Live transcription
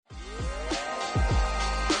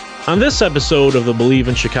On this episode of the Believe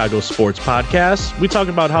in Chicago Sports podcast, we talk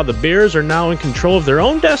about how the Bears are now in control of their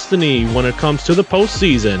own destiny when it comes to the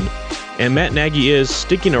postseason. And Matt Nagy is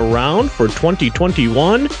sticking around for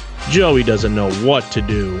 2021. Joey doesn't know what to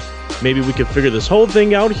do. Maybe we could figure this whole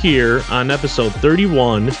thing out here on episode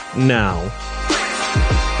 31 now.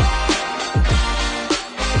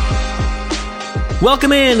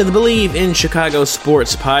 Welcome in to the Believe in Chicago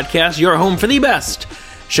Sports podcast, your home for the best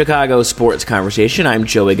Chicago sports conversation. I'm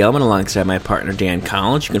Joey Gelman alongside my partner Dan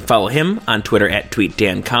Collins. You can follow him on Twitter at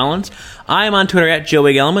 @TweetDanCollins. I'm on Twitter at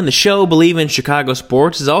Joey Gelman. The show Believe in Chicago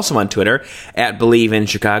Sports is also on Twitter at Believe in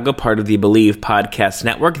Chicago, part of the Believe Podcast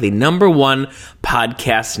Network, the number one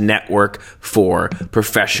podcast network for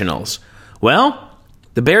professionals. Well,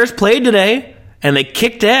 the Bears played today, and they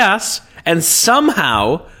kicked ass, and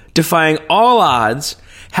somehow, defying all odds,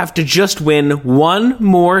 have to just win one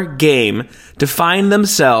more game to find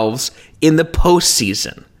themselves in the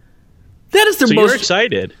postseason. That is the so most... you're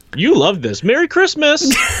excited. You love this. Merry Christmas.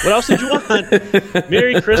 What else did you want?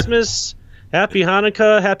 Merry Christmas. Happy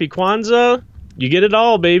Hanukkah. Happy Kwanzaa. You get it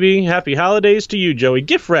all, baby. Happy holidays to you, Joey.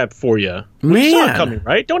 Gift wrap for you. Man. You saw it coming,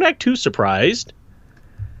 right? Don't act too surprised.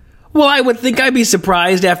 Well, I would think I'd be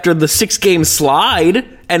surprised after the 6-game slide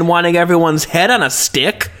and wanting everyone's head on a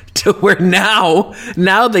stick to where now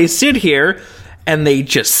they sit here and they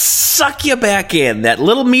just suck you back in. That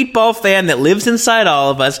little meatball fan that lives inside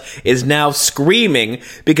all of us is now screaming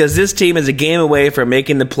because this team is a game away from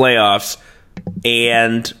making the playoffs,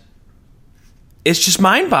 and it's just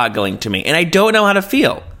mind-boggling to me, and I don't know how to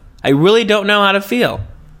feel. I really don't know how to feel.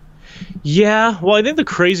 Yeah, well, I think the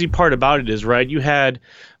crazy part about it is, right, you had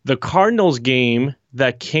the Cardinals game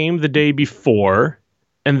that came the day before,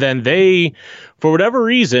 and then they, for whatever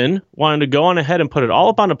reason, wanted to go on ahead and put it all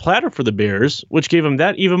up on a platter for the Bears, which gave them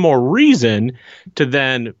that even more reason to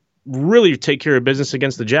then really take care of business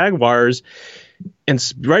against the Jaguars.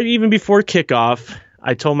 And right even before kickoff,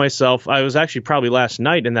 I told myself, I was actually probably last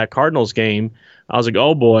night in that Cardinals game, I was like,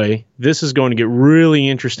 oh boy, this is going to get really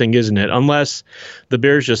interesting, isn't it? Unless the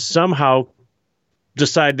Bears just somehow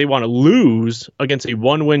decide they want to lose against a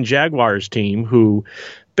one-win Jaguars team who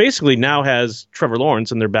basically now has Trevor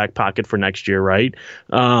Lawrence in their back pocket for next year, right?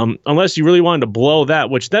 Unless you really wanted to blow that,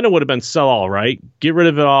 which then it would have been sell all, right? Get rid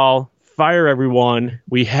of it all, fire everyone.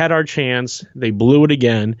 We had our chance. They blew it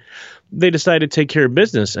again. They decided to take care of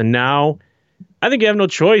business, and now I think you have no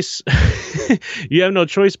choice. You have no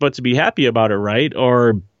choice but to be happy about it, right?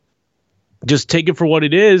 Or just take it for what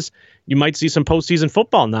it is. You might see some postseason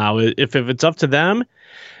football now. If it's up to them,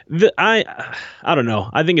 I don't know.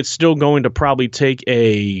 I think it's still going to probably take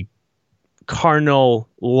a Cardinal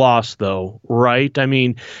loss, though, right? I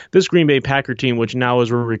mean, this Green Bay Packer team, which now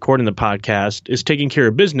as we're recording the podcast, is taking care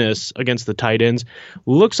of business against the Titans.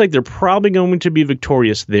 Looks like they're probably going to be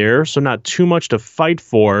victorious there, so not too much to fight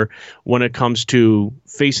for when it comes to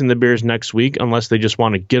facing the Bears next week, unless they just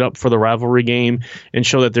want to get up for the rivalry game and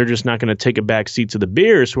show that they're just not going to take a back seat to the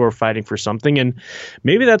Bears who are fighting for something. And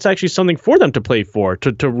maybe that's actually something for them to play for,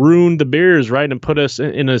 to ruin the Bears, right, and put us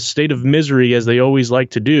in a state of misery as they always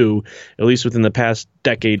like to do, at least within the past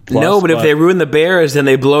decade plus. No, but if they ruin the Bears, then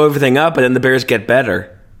they blow everything up, and then the Bears get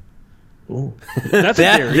better. Ooh, that's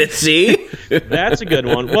a theory. See? That's a good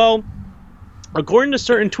one. Well, according to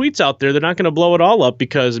certain tweets out there, they're not going to blow it all up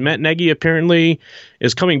because Matt Nagy apparently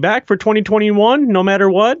is coming back for 2021, no matter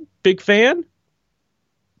what. Big fan.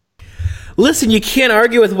 Listen, you can't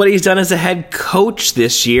argue with what he's done as a head coach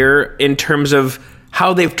this year in terms of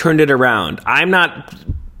how they've turned it around. I'm not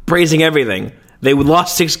praising everything. They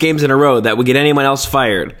lost 6 games in a row. That would get anyone else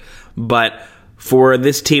fired. But for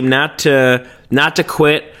this team not to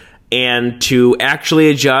quit and to actually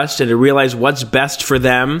adjust and to realize what's best for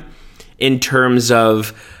them in terms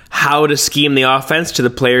of how to scheme the offense to the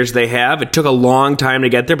players they have. It took a long time to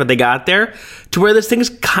get there, but they got there to where this thing's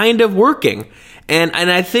kind of working. And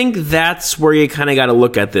I think that's where you kind of got to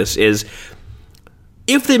look at this is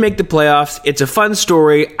if they make the playoffs, it's a fun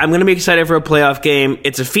story. I'm going to be excited for a playoff game.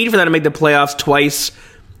 It's a feat for them to make the playoffs twice,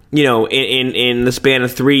 in the span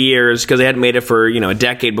of 3 years because they hadn't made it for, a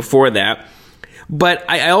decade before that. But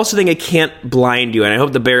I also think it can't blind you, and I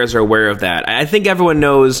hope the Bears are aware of that. I think everyone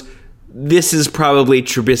knows this is probably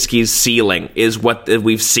Trubisky's ceiling, is what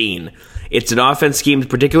we've seen. It's an offense scheme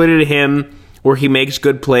particularly to him where he makes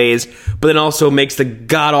good plays, but then also makes the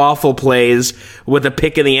god-awful plays with a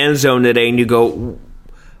pick in the end zone today, and you go,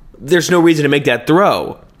 there's no reason to make that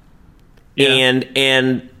throw. Yeah.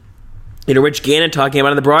 And Rich Gannon talking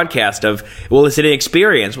about in the broadcast of, well, it's an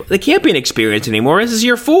experience. Well, it can't be an experience anymore. This is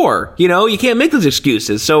year 4. You can't make those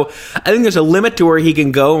excuses. So I think there's a limit to where he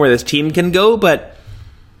can go and where this team can go, but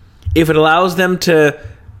if it allows them to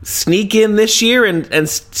sneak in this year and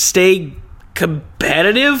stay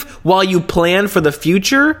competitive while you plan for the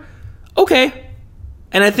future, okay.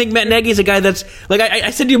 And I think Matt Nagy's a guy that's, like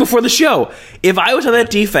I said to you before the show, if I was on that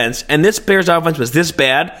defense and this Bears offense was this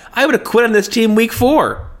bad, I would have quit on this team week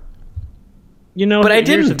 4. But I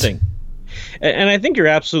didn't. Here's the thing. And I think you're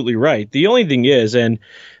absolutely right. The only thing is, and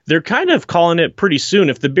they're kind of calling it pretty soon,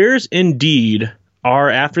 if the Bears indeed are,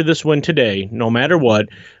 after this win today, no matter what,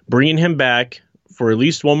 bringing him back for at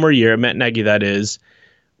least one more year, Matt Nagy that is,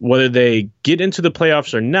 whether they get into the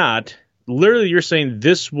playoffs or not, literally you're saying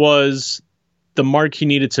this was the mark he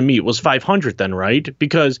needed to meet, was 500 then, right?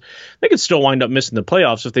 Because they could still wind up missing the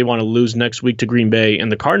playoffs if they want to lose next week to Green Bay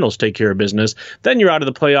and the Cardinals take care of business. Then you're out of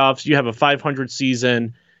the playoffs. You have a 500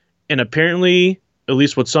 season, and apparently, at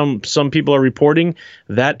least what some people are reporting,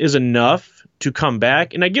 that is enough to come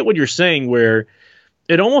back. And I get what you're saying, where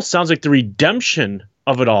it almost sounds like the redemption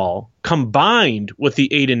of it all combined with the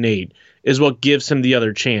 8-8 is what gives him the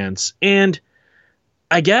other chance. And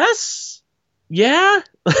I guess, yeah,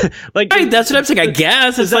 like right, that's what I'm saying. I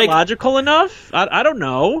guess is that logical enough? I don't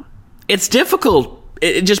know. It's difficult,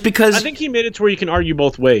 just because I think he made it to where you can argue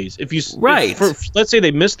both ways. If you right, let's say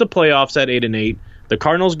they missed the playoffs at 8-8, the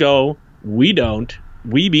Cardinals go, we don't,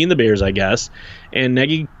 we being the Bears, I guess, and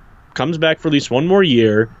Nagy comes back for at least one more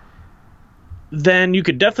year. Then you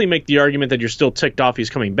could definitely make the argument that you're still ticked off he's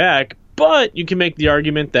coming back, but you can make the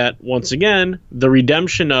argument that, once again, the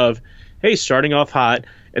redemption of, hey, starting off hot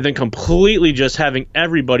and then completely just having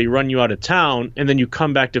everybody run you out of town and then you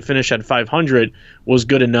come back to finish at 500 was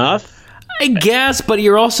good enough. I guess, but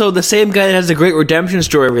you're also the same guy that has a great redemption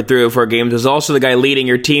story over 3 or 4 games is also the guy leading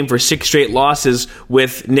your team for 6 straight losses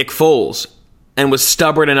with Nick Foles and was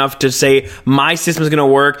stubborn enough to say, my system is going to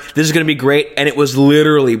work, this is going to be great, and it was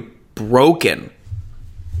literally broken.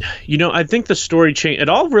 You know, I think the story change. It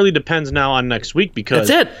all really depends now on next week because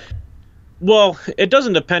that's it. Well, it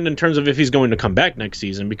doesn't depend in terms of if he's going to come back next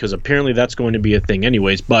season because apparently that's going to be a thing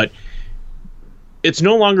anyways. But it's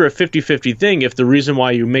no longer a 50-50 thing if the reason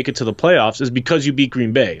why you make it to the playoffs is because you beat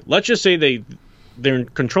Green Bay. Let's just say they're in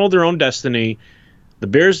control of their own destiny. The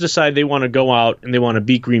Bears decide they want to go out and they want to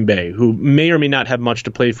beat Green Bay, who may or may not have much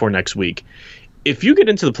to play for next week. If you get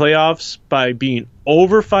into the playoffs by being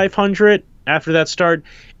over 500 after that start,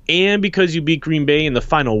 and because you beat Green Bay in the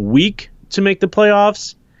final week to make the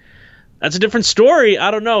playoffs, that's a different story.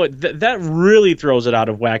 I don't know. That really throws it out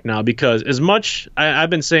of whack now because as much I've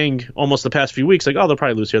been saying almost the past few weeks, like, oh, they'll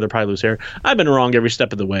probably lose here, they'll probably lose here. I've been wrong every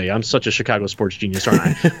step of the way. I'm such a Chicago sports genius, aren't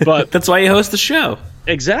I? But that's why you host the show.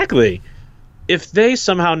 Exactly. If they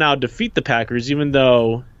somehow now defeat the Packers, even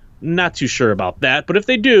though not too sure about that, but if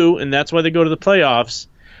they do, and that's why they go to the playoffs,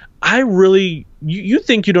 I really, you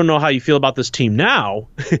think you don't know how you feel about this team now.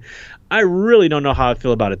 I really don't know how I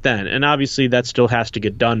feel about it then. And obviously that still has to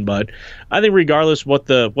get done, but I think regardless what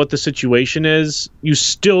the situation is, you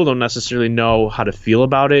still don't necessarily know how to feel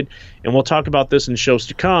about it. And we'll talk about this in shows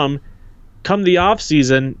to come. Come the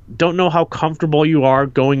offseason, don't know how comfortable you are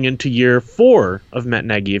going into year 4 of Matt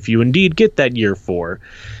Nagy, if you indeed get that year 4.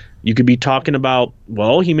 You could be talking about,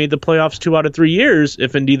 well, he made the playoffs 2 out of 3 years,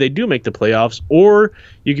 if indeed they do make the playoffs. Or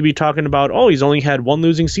you could be talking about, oh, he's only had 1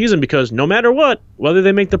 losing season because no matter what, whether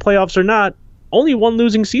they make the playoffs or not, only 1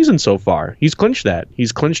 losing season so far. He's clinched that.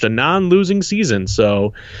 He's clinched a non-losing season.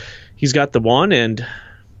 So he's got the 1, and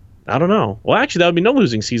I don't know. Well, actually, that would be no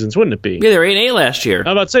losing seasons, wouldn't it be? Yeah, they were 8-8 last year.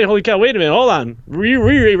 I'm about to say, holy cow, wait a minute, hold on.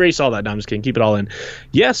 Erase all that. No, I'm just kidding. Keep it all in.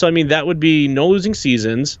 Yeah, so I mean, that would be no losing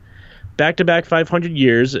seasons. Back-to-back 500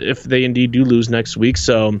 years if they indeed do lose next week.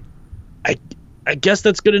 So I guess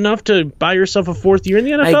that's good enough to buy yourself a 4th year in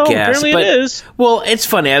the NFL. I guess, apparently it is. Well, it's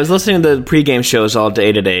funny. I was listening to the pregame shows all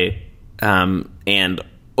day today, and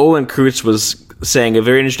Olin Kreutz was saying a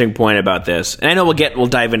very interesting point about this. And I know we'll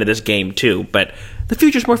dive into this game too, but the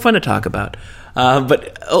future's more fun to talk about.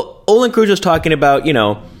 But Olin Kreutz was talking about,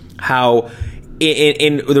 how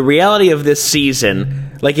in the reality of this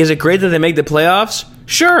season, like, is it great that they make the playoffs?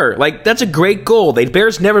 Sure, like, that's a great goal. The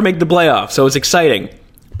Bears never make the playoffs, so it's exciting.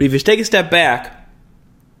 But if you take a step back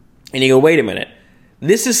and you go, wait a minute,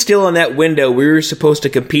 this is still in that window where you're supposed to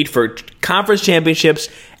compete for conference championships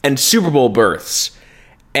and Super Bowl berths.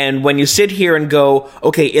 And when you sit here and go,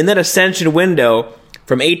 okay, in that ascension window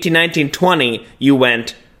from 18, 19, 20, you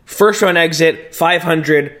went first round exit,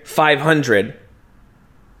 500, 500.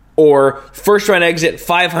 Or first round exit,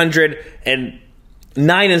 500, and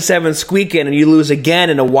 9-7 squeak in, and you lose again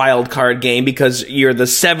in a wild card game because you're the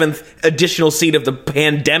 7th additional seed of the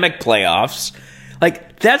pandemic playoffs.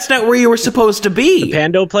 Like, that's not where you were supposed to be. The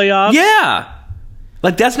Pando playoffs? Yeah.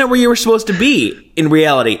 Like, that's not where you were supposed to be in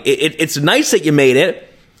reality. It's nice that you made it,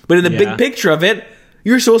 but in the big picture of it,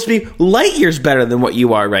 You're supposed to be light years better than what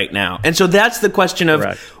you are right now. And so that's the question of,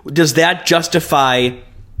 Correct. Does that justify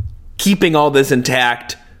keeping all this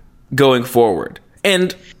intact going forward?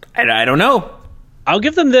 And I don't know. I'll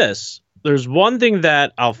give them this. There's one thing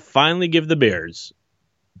that I'll finally give the Bears.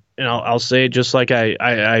 And I'll say it just like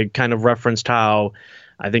I kind of referenced how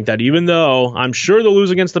I think that even though I'm sure they'll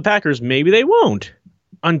lose against the Packers, maybe they won't.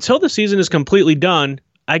 Until the season is completely done,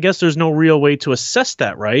 I guess there's no real way to assess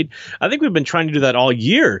that, right? I think we've been trying to do that all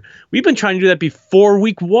year. We've been trying to do that before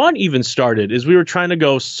week 1 even started, is we were trying to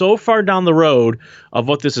go so far down the road of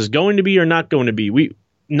what this is going to be or not going to be. We,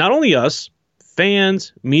 not only us,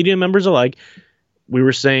 fans, media members alike, we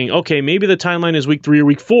were saying, okay, maybe the timeline is week 3 or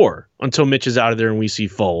week 4 until Mitch is out of there and we see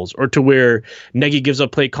Foles, or to where Nagy gives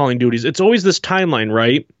up play calling duties. It's always this timeline,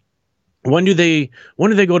 right? When do they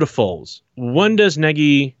go to Foles? When does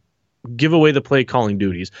Nagy give away the play calling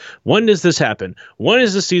duties? When does this happen? When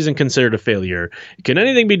is the season considered a failure? Can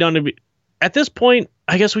anything be done to be? At this point,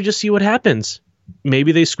 I guess we just see what happens.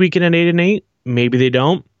 Maybe they squeak in an 8-8. Maybe they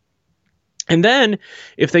don't. And then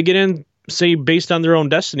if they get in, say, based on their own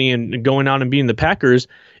destiny and going out and beating the Packers,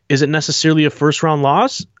 is it necessarily a first round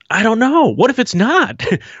loss? I don't know. What if it's not?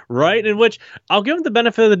 Right? In which I'll give them the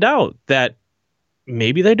benefit of the doubt that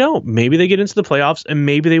maybe they don't. Maybe they get into the playoffs and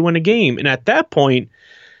maybe they win a game. And at that point,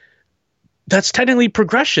 that's technically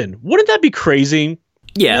progression. Wouldn't that be crazy?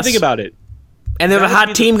 Yes. Think about it. And they have a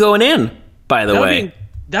hot team going in, by the way.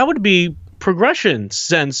 That would be progression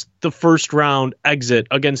since the first round exit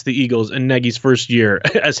against the Eagles in Nagy's first year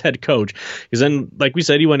as head coach. Because then, like we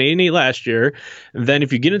said, he went 8-8 last year. And then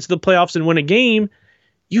if you get into the playoffs and win a game,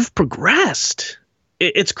 you've progressed.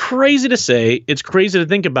 It's crazy to say. It's crazy to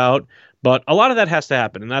think about. But a lot of that has to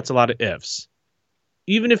happen, and that's a lot of ifs.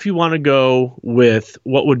 Even if you want to go with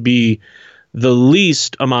what would be the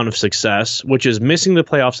least amount of success, which is missing the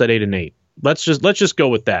playoffs at 8-8. Let's just go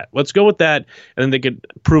with that. Let's go with that, and then they could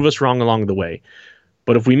prove us wrong along the way.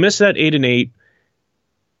 But if we miss that 8-8,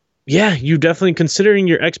 yeah, you definitely, considering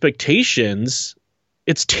your expectations,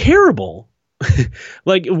 it's terrible.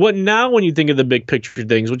 Like, what now when you think of the big picture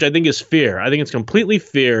things, which I think is fair. I think it's completely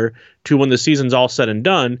fair to, when the season's all said and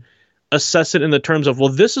done, assess it in the terms of,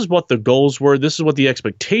 well, this is what the goals were, this is what the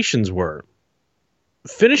expectations were.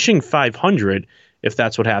 Finishing 500, if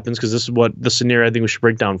that's what happens, because this is what the scenario I think we should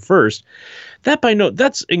break down first,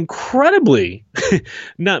 that's incredibly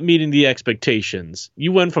not meeting the expectations.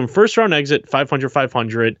 You went from first round exit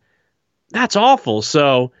 500. That's awful.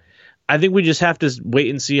 So I think we just have to wait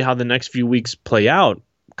and see how the next few weeks play out.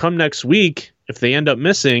 Come next week, if they end up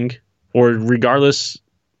missing, or regardless,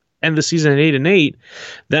 end the season at 8-8,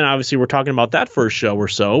 then obviously we're talking about that first show or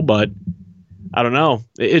so. But I don't know.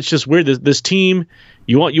 It's just weird. This team,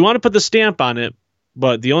 you want to put the stamp on it,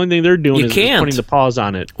 but the only thing they're doing is putting the pause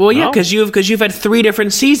on it. Well, yeah, because you've had 3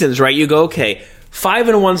 different seasons, right? You go, okay,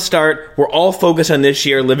 5-1 start. We're all focused on this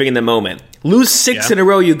year, living in the moment. Lose 6 in a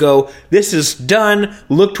row. You go, this is done.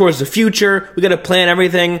 Look towards the future. We got to plan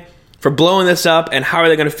everything for blowing this up, and how are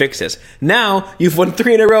they going to fix this? Now you've won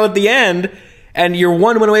 3 in a row at the end, and you're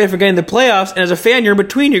 1 win away from getting the playoffs. And as a fan, you're in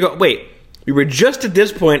between. You go, wait, we were just at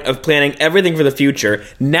this point of planning everything for the future.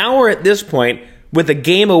 Now we're at this point with a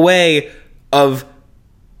game away of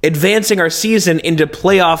advancing our season into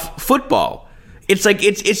playoff football. It's like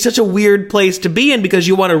it's such a weird place to be in, because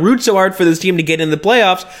you want to root so hard for this team to get in the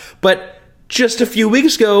playoffs, but just a few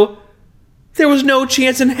weeks ago, there was no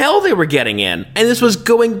chance in hell they were getting in, and this was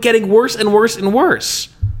getting worse and worse and worse.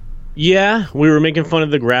 Yeah, we were making fun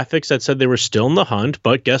of the graphics that said they were still in the hunt,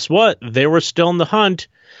 but guess what? They were still in the hunt.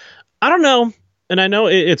 I don't know. And I know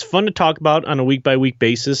it's fun to talk about on a week-by-week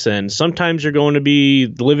basis, and sometimes you're going to be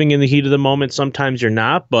living in the heat of the moment, sometimes you're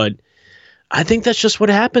not, but I think that's just what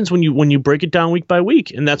happens when you break it down week by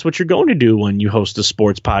week, and that's what you're going to do when you host a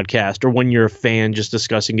sports podcast or when you're a fan just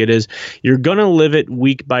discussing it. Is you're going to live it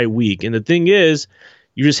week by week, and the thing is,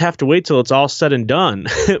 you just have to wait till it's all said and done.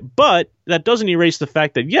 But that doesn't erase the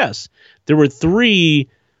fact that, yes, there were 3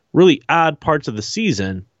 really odd parts of the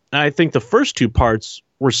season, and I think the first 2 parts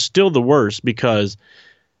were still the worst, because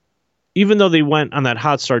even though they went on that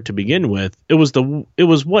hot start to begin with, it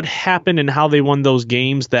was what happened and how they won those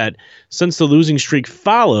games that, since the losing streak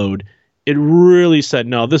followed, it really said,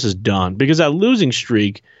 no, this is done. Because that losing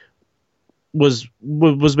streak was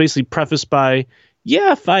basically prefaced by,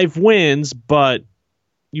 5 wins, but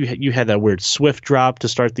you had that weird Swift drop to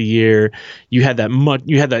start the year. You had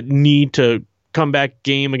that need to comeback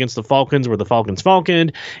game against the Falcons where the Falcons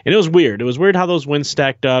falconed, and it was weird. It was weird how those wins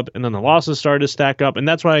stacked up, and then the losses started to stack up, and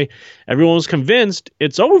that's why everyone was convinced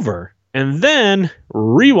it's over. And then,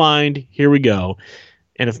 rewind, here we go.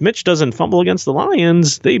 And if Mitch doesn't fumble against the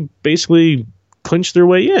Lions, they basically clinch their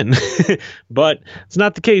way in. But it's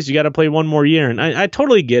not the case. You got to play one more year. And I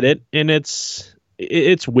totally get it. And it's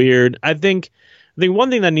weird. I think one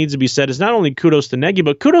thing that needs to be said is not only kudos to Nagy,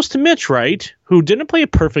 but kudos to Mitch, right? Who didn't play a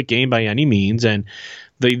perfect game by any means. And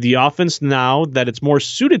the offense, now that it's more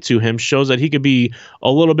suited to him, shows that he could be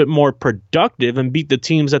a little bit more productive and beat the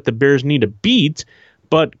teams that the Bears need to beat.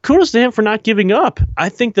 But kudos to him for not giving up. I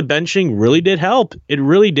think the benching really did help. It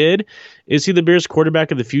really did. Is he the Bears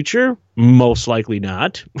quarterback of the future? Most likely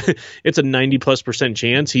not. It's a 90+%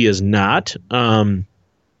 chance he is not.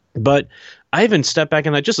 But I even stepped back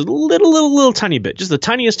on that just a little tiny bit, just the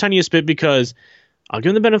tiniest bit, because I'll give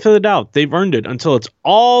them the benefit of the doubt. They've earned it until it's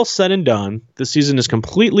all said and done. The season is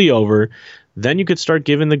completely over. Then you could start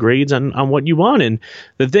giving the grades on what you want. And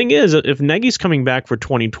the thing is, if Nagy's coming back for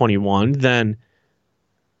 2021, then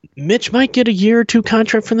Mitch might get a year or two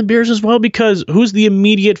contract from the Bears as well, because who's the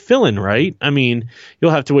immediate fill-in, right? I mean,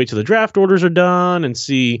 you'll have to wait till the draft orders are done and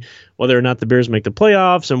see whether or not the Bears make the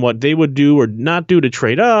playoffs and what they would do or not do to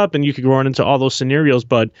trade up, and you could run into all those scenarios.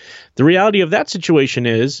 But the reality of that situation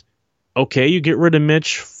is, okay, you get rid of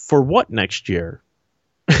Mitch for what next year?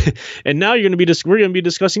 And now we're going to be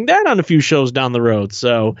discussing that on a few shows down the road.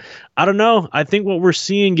 So I don't know. I think what we're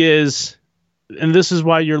seeing is, and this is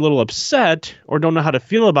why you're a little upset or don't know how to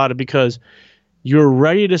feel about it, because you're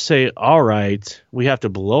ready to say, all right, we have to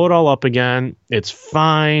blow it all up again. It's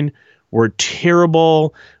fine. We're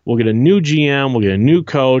terrible. We'll get a new GM. We'll get a new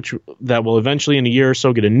coach that will eventually, in a year or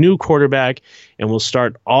so, get a new quarterback, and we'll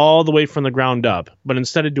start all the way from the ground up. But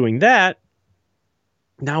instead of doing that,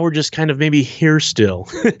 now we're just kind of maybe here still,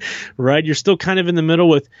 right? You're still kind of in the middle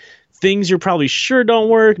with things you're probably sure don't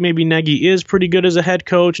work. Maybe Nagy is pretty good as a head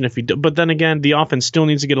coach, and but then again, the offense still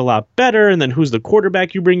needs to get a lot better. And then who's the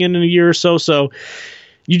quarterback you bring in a year or so? So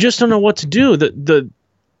you just don't know what to do.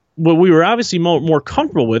 What we were obviously more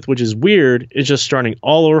comfortable with, which is weird, is just starting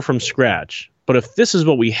all over from scratch. But if this is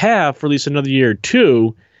what we have for at least another year or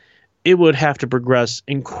two, it would have to progress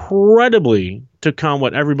incredibly to come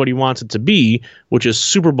what everybody wants it to be, which is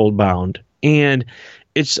Super Bowl bound. And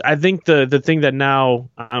I think the thing that now,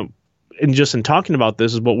 and just in talking about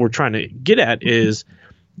this, is what we're trying to get at is,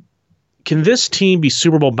 can this team be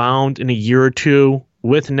Super Bowl bound in a year or two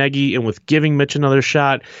with Nagy and with giving Mitch another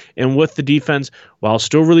shot, and with the defense, while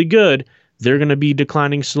still really good, they're going to be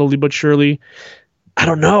declining slowly but surely? I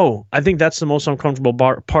don't know. I think that's the most uncomfortable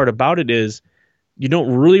part about it is, you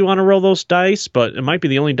don't really want to roll those dice, but it might be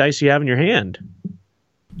the only dice you have in your hand.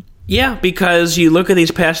 Yeah, because you look at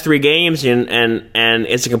these past 3 games and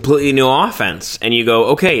it's a completely new offense. And you go,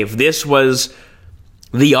 okay, if this was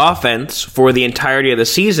the offense for the entirety of the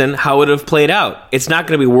season, how would it have played out? It's not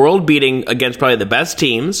going to be world-beating against probably the best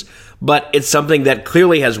teams, but it's something that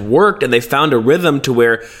clearly has worked, and they found a rhythm to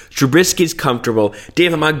where Trubisky's comfortable,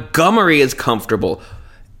 David Montgomery is comfortable,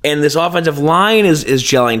 and this offensive line is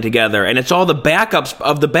gelling together, and it's all the backups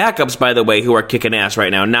of the backups, by the way, who are kicking ass right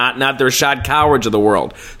now, not the Rashad Cowards of the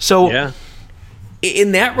world. So, yeah.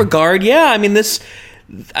 In that regard, yeah, I mean,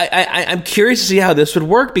 I'm curious to see how this would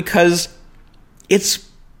work, because it's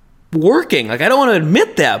working. Like, I don't want to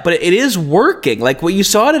admit that, but it is working. Like what you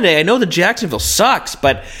saw today, I know that Jacksonville sucks,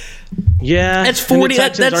 but yeah, that's 40.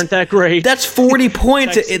 That's aren't that great. That's 40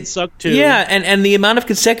 points. It sucked too. Yeah, and the amount of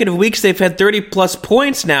consecutive weeks they've had 30+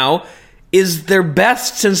 points now is their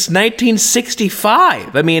best since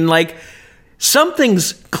 1965. I mean, like,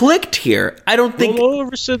 something's clicked here. I don't think. Roll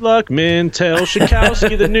over, Sid Luckman. Tell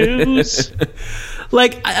Schakowsky the news.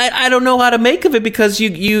 Like, I don't know how to make of it, because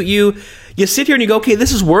you sit here and you go, okay,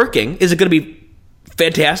 this is working. Is it going to be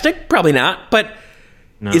fantastic? Probably not. But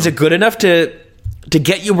no. Is it good enough to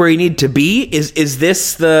get you where you need to be? Is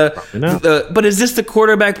this but is this the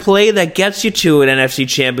quarterback play that gets you to an NFC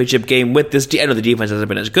Championship game with this? I know the defense hasn't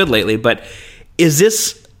been as good lately, but is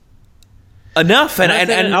this enough? And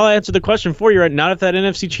I'll answer the question for you right now. If that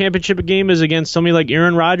NFC Championship game is against somebody like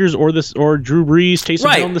Aaron Rodgers or Drew Brees,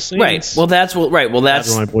 Taysom Hill, the Saints, right? Well, that's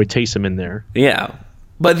my boy Taysom in there. Yeah,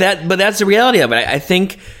 but that's the reality of it. I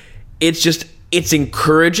think it's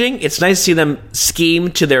encouraging. It's nice to see them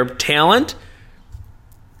scheme to their talent.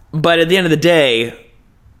 But at the end of the day,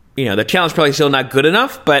 their talent's probably still not good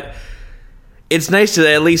enough, but it's nice to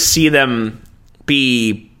at least see them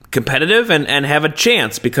be competitive and have a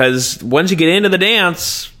chance, because once you get into the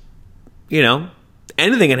dance,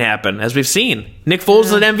 anything can happen, as we've seen. Nick Foles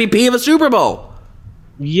is an MVP of a Super Bowl.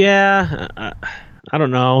 Yeah, I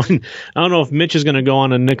don't know. I don't know if Mitch is going to go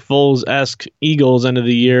on a Nick Foles-esque Eagles end of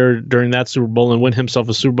the year during that Super Bowl and win himself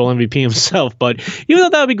a Super Bowl MVP himself, but even though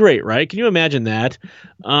that would be great, right? Can you imagine that?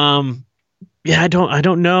 Yeah, I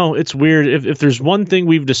don't know. It's weird. If there's one thing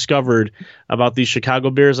we've discovered about these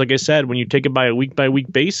Chicago Bears, like I said, when you take it by a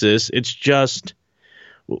week basis, it's just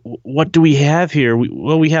what do we have here?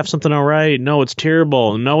 We have something all right. No, it's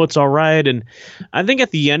terrible. No, it's all right. And I think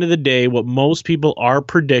at the end of the day, what most people are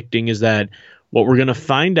predicting is that what we're going to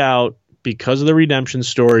find out because of the redemption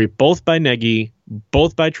story, both by Nagy,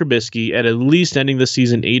 both by Trubisky, at least ending the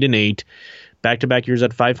season 8-8. Back-to-back years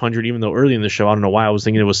at 500, even though early in the show, I don't know why I was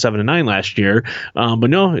thinking it was 7-9 last year.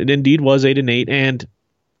 But no, it indeed was 8-8. And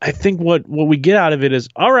I think what we get out of it is,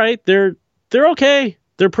 all right, they're okay.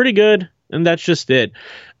 They're pretty good. And that's just it.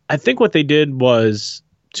 I think what they did was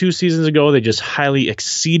 2 seasons ago, they just highly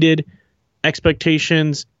exceeded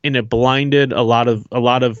expectations and it blinded a lot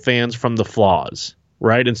of fans from the flaws.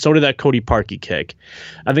 Right, and so did that Cody Parkey kick.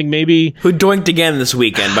 I think maybe who doinked again this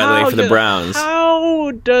weekend, by the way, for the Browns. How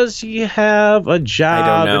does he have a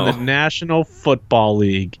job in the National Football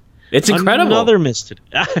League? It's incredible. Another missed it.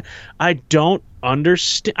 I don't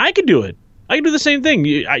understand. I could do it. I can do the same thing.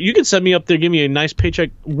 You can set me up there, give me a nice paycheck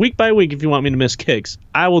week by week if you want me to miss kicks.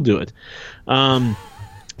 I will do it.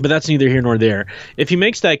 But that's neither here nor there. If he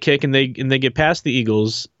makes that kick and they get past the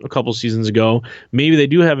Eagles a couple seasons ago, maybe they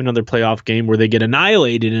do have another playoff game where they get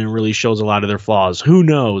annihilated and it really shows a lot of their flaws. Who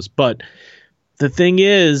knows? But the thing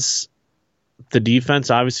is, the defense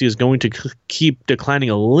obviously is going to keep declining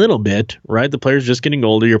a little bit, right? The players just getting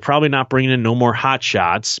older. You're probably not bringing in no more hot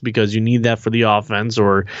shots because you need that for the offense,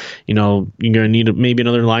 or you're going to need maybe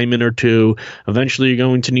another lineman or two. Eventually, you're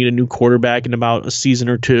going to need a new quarterback in about a season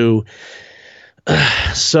or two.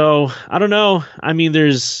 So I don't know. I mean,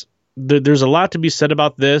 there's a lot to be said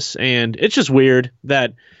about this, and it's just weird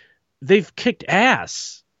that they've kicked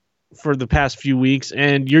ass for the past few weeks,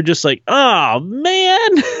 and you're just like, oh man,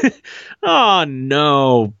 oh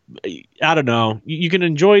no. I don't know. You can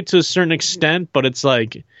enjoy it to a certain extent, but it's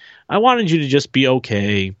like, I wanted you to just be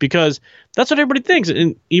okay, because that's what everybody thinks.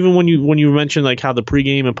 And even when you mention like how the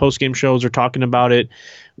pregame and postgame shows are talking about it,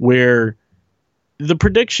 where the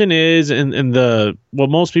prediction is, and what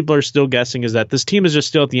most people are still guessing is that this team is just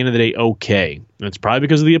still at the end of the day okay. And it's probably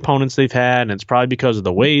because of the opponents they've had, and it's probably because of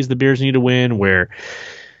the ways the Bears need to win, where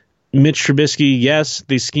Mitch Trubisky, yes,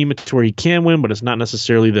 they scheme it to where he can win, but it's not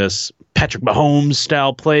necessarily this Patrick Mahomes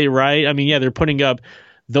style play, right? I mean, yeah, they're putting up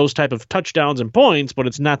those type of touchdowns and points, but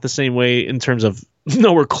it's not the same way in terms of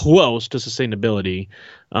nowhere close to sustainability.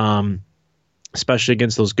 Especially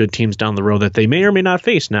against those good teams down the road that they may or may not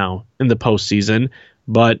face now in the postseason.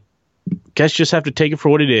 But guys just have to take it for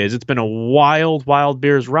what it is. It's been a wild, wild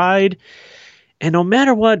Bears ride. And no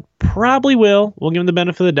matter what, we'll give them the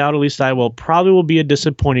benefit of the doubt, at least I will, probably will be a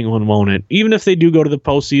disappointing one, won't it? Even if they do go to the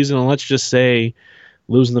postseason and let's just say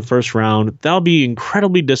lose in the first round, that'll be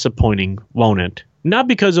incredibly disappointing, won't it? Not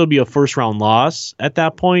because it'll be a first round loss at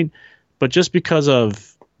that point, but just because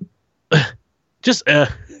of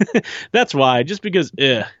that's why. Just because,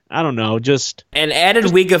 I don't know. Just an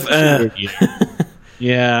added week of.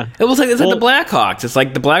 Yeah, it was like the Blackhawks. It's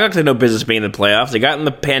like the Blackhawks had no business being in the playoffs. They got in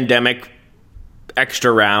the pandemic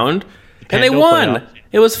extra round and they won. Playoffs.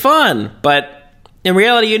 It was fun, but in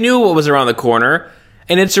reality, you knew what was around the corner,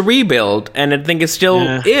 and it's a rebuild, and I think it still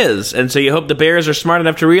is. And so you hope the Bears are smart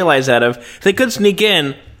enough to realize that they could sneak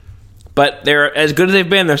in, but they're as good as they've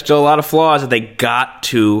been. There's still a lot of flaws that they got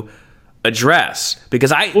to address,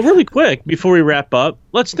 because really quick before we wrap up,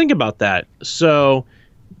 let's think about that. So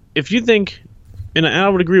if you think, and I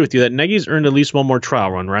would agree with you, that Nagy's earned at least one more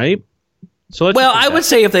trial run, right? So I would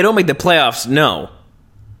say if they don't make the playoffs, no.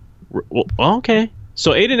 Well, okay,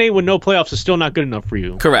 so 8-8 with no playoffs is still not good enough for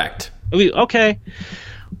you. Correct. Okay,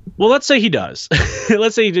 well, let's say he does.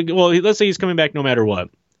 let's say he's coming back no matter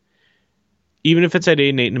what, even if it's at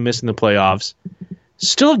 8-8 and missing the playoffs.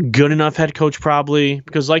 Still a good enough head coach, probably,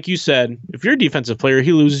 because like you said, if you're a defensive player,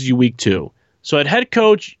 he loses you week 2. So at head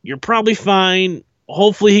coach, you're probably fine.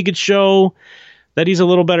 Hopefully he could show that he's a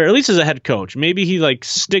little better, at least as a head coach. Maybe he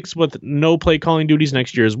sticks with no play calling duties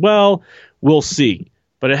next year as well. We'll see.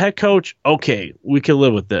 But a head coach, okay, we can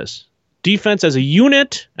live with this. Defense as a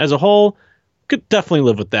unit, as a whole, could definitely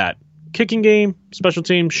live with that. Kicking game, special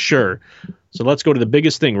teams, sure. So let's go to the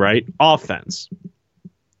biggest thing, right? Offense.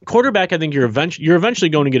 Quarterback, I think you're eventually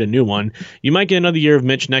going to get a new one. You might get another year of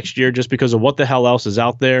Mitch next year just because of what the hell else is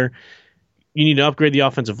out there. You need to upgrade the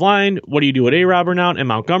offensive line. What do you do with A-Rob now and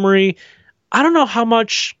Montgomery? I don't know how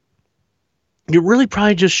much. You're really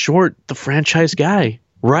probably just short the franchise guy,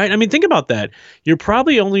 right? I mean, think about that. You're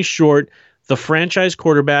probably only short the franchise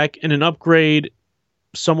quarterback and an upgrade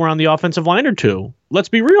somewhere on the offensive line or two. Let's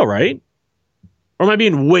be real, right? Or am I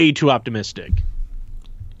being way too optimistic?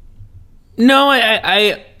 No,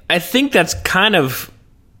 I think that's kind of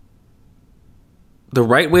the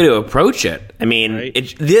right way to approach it. I mean,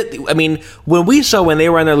 right. When we saw when they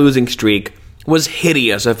were on their losing streak was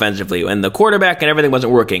hideous offensively, and the quarterback and everything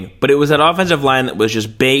wasn't working. But it was that offensive line that was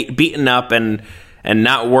just beaten up and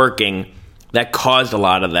not working that caused a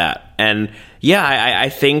lot of that. And yeah, I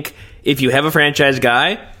think if you have a franchise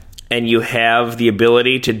guy and you have the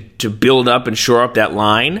ability to build up and shore up that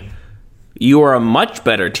line, you are a much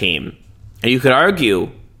better team. And you could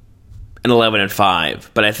argue an 11-5.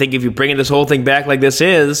 But I think if you bring this whole thing back like this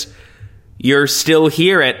is, you're still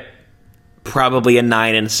here at probably a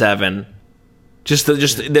 9-7. Just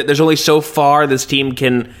there's only so far this team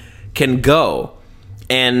can go.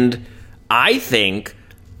 And I think,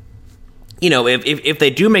 if they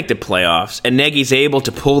do make the playoffs and Nagy's able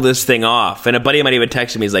to pull this thing off, and a buddy might even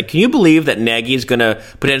text me, he's like, can you believe that Nagy's going to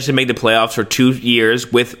potentially make the playoffs for 2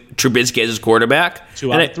 years with Trubisky as his quarterback?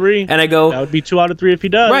 2 out of 3. And I go, that would be 2 out of 3 if he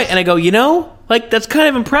does. Right, and I go, that's kind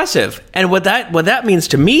of impressive. And what that means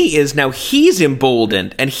to me is now he's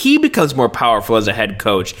emboldened and he becomes more powerful as a head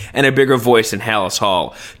coach and a bigger voice in Hallis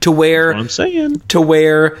Hall. To where That's what I'm saying. To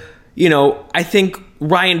where, I think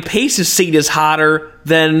Ryan Pace's seat is hotter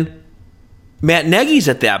than Matt Nagy's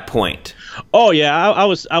at that point. Oh yeah, I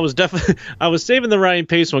was definitely I was saving the Ryan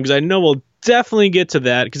Pace one because I know we'll definitely get to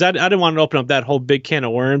that because I didn't want to open up that whole big can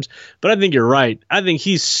of worms. But I think you're right. I think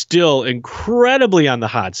he's still incredibly on the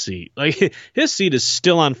hot seat. Like his seat is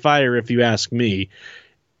still on fire, if you ask me.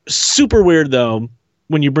 Super weird though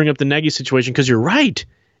when you bring up the Nagy situation because you're right.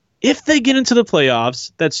 If they get into the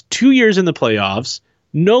playoffs, that's 2 years in the playoffs,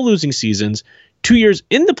 no losing seasons, 2 years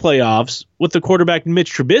in the playoffs with the quarterback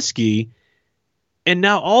Mitch Trubisky. And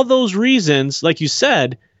now all those reasons, like you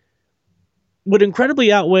said, would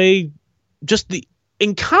incredibly outweigh just the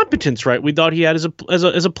incompetence, right? We thought he had as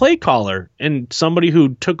a play caller and somebody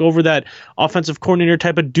who took over that offensive coordinator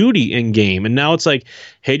type of duty in game. And now it's like,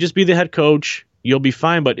 hey, just be the head coach. You'll be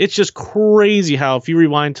fine. But it's just crazy how if you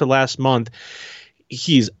rewind to last month,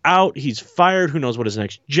 he's out. He's fired. Who knows what his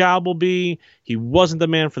next job will be? He wasn't the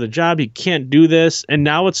man for the job. He can't do this. And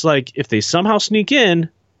now it's like if they somehow sneak in,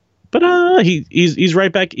 but he's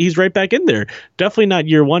right back. He's right back in there. Definitely not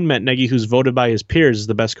year one Matt Nagy, who's voted by his peers as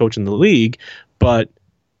the best coach in the league. But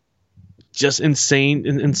just insane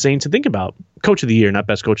to think about. Coach of the year, not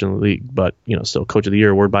best coach in the league, but still coach of the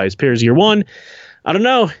year award by his peers. Year one, I don't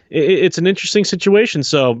know. It's an interesting situation.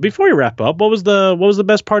 So before we wrap up, what was the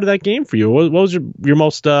best part of that game for you? What was your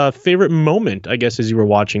most favorite moment, I guess, as you were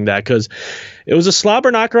watching that? Because it was a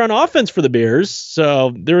slobber knocker on offense for the Bears.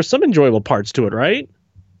 So there were some enjoyable parts to it, right?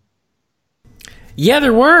 Yeah,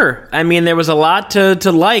 there were. I mean, there was a lot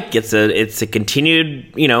to like. It's a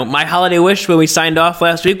continued, my holiday wish when we signed off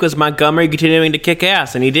last week was Montgomery continuing to kick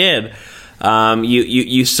ass, and he did.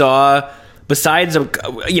 You saw, besides a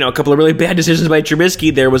couple of really bad decisions by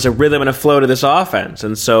Trubisky, there was a rhythm and a flow to this offense.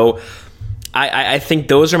 And so I think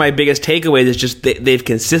those are my biggest takeaways. It's just they've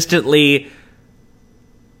consistently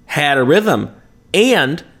had a rhythm.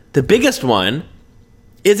 And the biggest one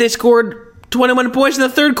is they scored 21 points in the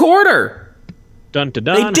third quarter. Dun to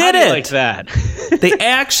dun. They did How do you it like that. They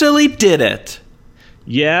actually did it.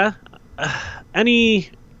 Yeah. Were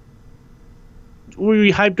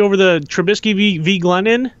we hyped over the Trubisky v.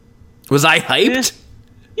 Glennon? Was I hyped?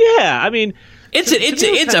 Yeah. I mean, it's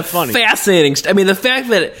a fascinating. I mean, the fact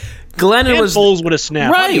that Glennon was Foles would have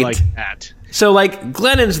snapped. Right. How do you like that? So,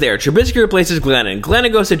 Glennon's there. Trubisky replaces Glennon.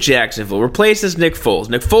 Glennon goes to Jacksonville, replaces Nick Foles.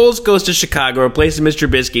 Nick Foles goes to Chicago, replaces Mr.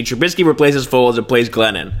 Trubisky. Trubisky replaces Foles and plays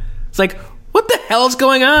Glennon. It's like, what the hell's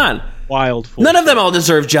going on? Wild. None of them all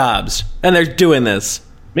deserve jobs, and they're doing this.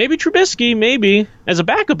 Maybe Trubisky, maybe as a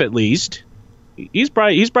backup at least. He's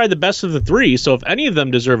probably the best of the three. So if any of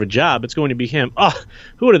them deserve a job, it's going to be him. Oh,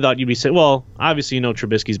 who would have thought you'd be saying? Well, obviously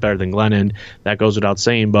Trubisky's better than Glennon. That goes without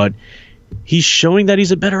saying. But he's showing that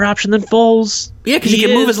he's a better option than Foles. Yeah, because he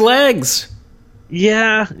can move his legs.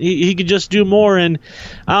 Yeah, he could just do more, and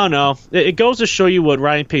I don't know. It goes to show you what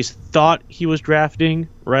Ryan Pace thought he was drafting,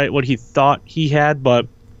 right? What he thought he had, but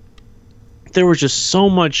there was just so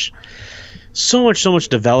much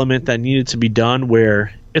development that needed to be done.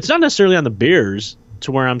 Where it's not necessarily on the Bears,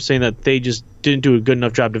 to where I'm saying that they just didn't do a good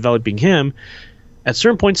enough job developing him. At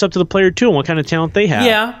certain points, it's up to the player too, and what kind of talent they have.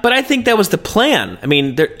 Yeah, but I think that was the plan. I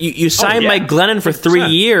mean, you signed Mike Glennon for 3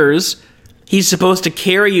 years. He's supposed to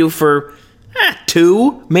carry you for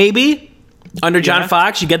 2, maybe. Under John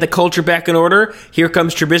Fox, you get the culture back in order. Here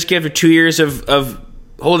comes Trubisky after 2 years of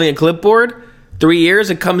holding a clipboard. 3 years,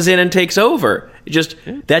 and comes in and takes over.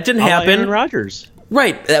 That didn't happen. Aaron Rodgers.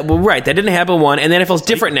 Right. That didn't happen one, and the NFL's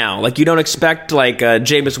different now. Like, you don't expect, like,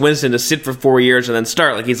 Jameis Winston to sit for 4 years and then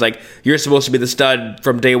start. Like, he's like, you're supposed to be the stud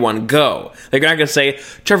from day one, go. Like, you're not going to say,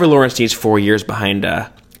 Trevor Lawrence needs 4 years behind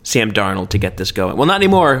Sam Darnold to get this going. Well, not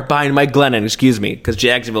anymore, behind Mike Glennon, because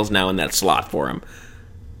Jacksonville's now in that slot for him.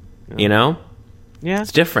 Yeah. You know? Yeah.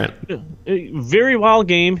 It's different. Very wild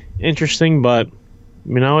game. Interesting, but,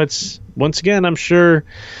 it's, once again, I'm sure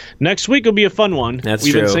next week will be a fun one. That's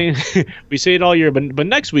true. We say it all year, but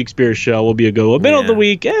next week's Bears show will be a go. Middle of the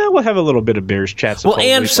week, we'll have a little bit of Bears chat. Well,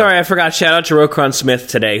 and sorry, I forgot. Shout out to Roquan Smith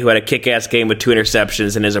today, who had a kick-ass game with 2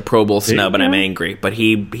 interceptions and is a Pro Bowl snub, and I'm angry. But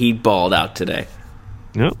he balled out today.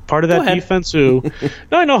 Yep, part of that defense who,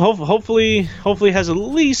 hopefully has at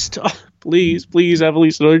least, please have at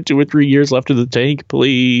least another 2 or 3 years left of the tank,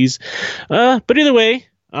 please. But either way,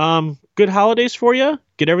 good holidays for you.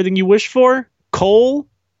 Get everything you wish for. Cole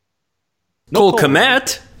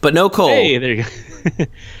Kmet, but no Cole. Hey, there you go.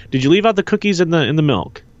 Did you leave out the cookies in the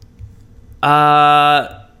milk?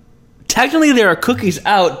 Technically there are cookies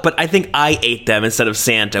out, but I think I ate them instead of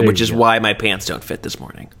Santa, which is why my pants don't fit this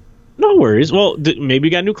morning. No worries. Well, maybe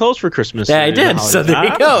you got new clothes for Christmas. Yeah, I did. So there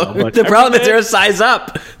you go. The problem is they're a size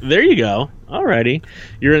up. There you go. Alrighty.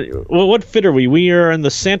 What fit are we? We are in the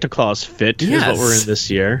Santa Claus fit. Yes. Is what we're in this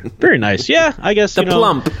year. Very nice. Yeah, I guess the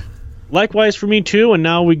plump. Likewise for me too. And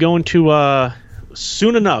now we go into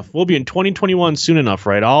soon enough. We'll be in 2021 soon enough,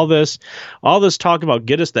 right? All this talk about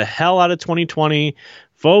get us the hell out of 2020.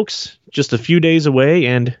 Folks, just a few days away,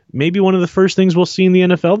 and maybe one of the first things we'll see in the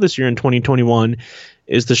NFL this year in 2021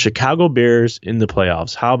 is the Chicago Bears in the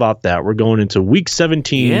playoffs. How about that? We're going into week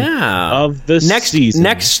 17 of the season.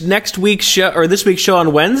 Next week's show, or this week's show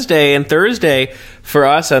on Wednesday and Thursday for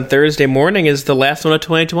us on Thursday morning is the last one of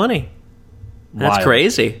 2020. That's wild.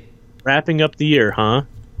 Crazy. Wrapping up the year, huh?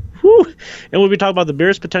 Whew. And we'll be talking about the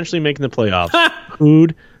Bears potentially making the playoffs.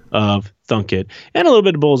 Who'd of thunk it, and a little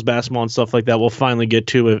bit of Bulls basketball and stuff like that we'll finally get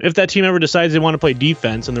to if that team ever decides they want to play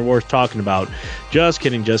defense and they're worth talking about. Just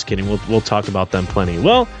kidding. We'll talk about them plenty.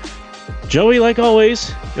 Well, Joey, like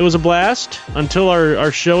always, it was a blast until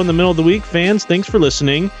our show in the middle of the week. Fans, thanks for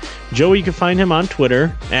listening. Joey, you can find him on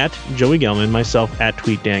Twitter at Joey Gelman, myself at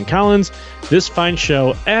Tweet Dan Collins, this fine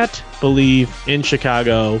show at Believe in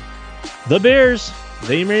Chicago. The Bears,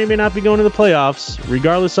 they may or may not be going to the playoffs.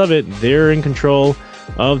 Regardless of it, they're in control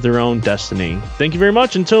of their own destiny. Thank you very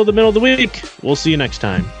much. Until the middle of the week, we'll see you next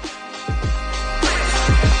time.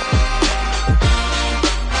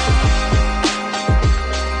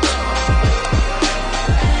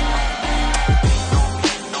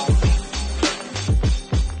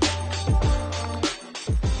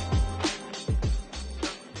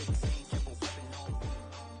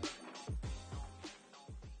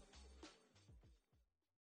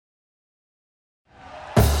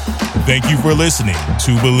 Thank you for listening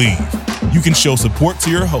to Believe. You can show support to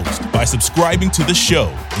your host by subscribing to the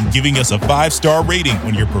show and giving us a 5-star rating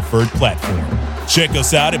on your preferred platform. Check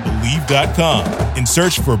us out at Believe.com and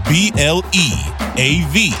search for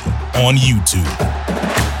BLEAV on YouTube.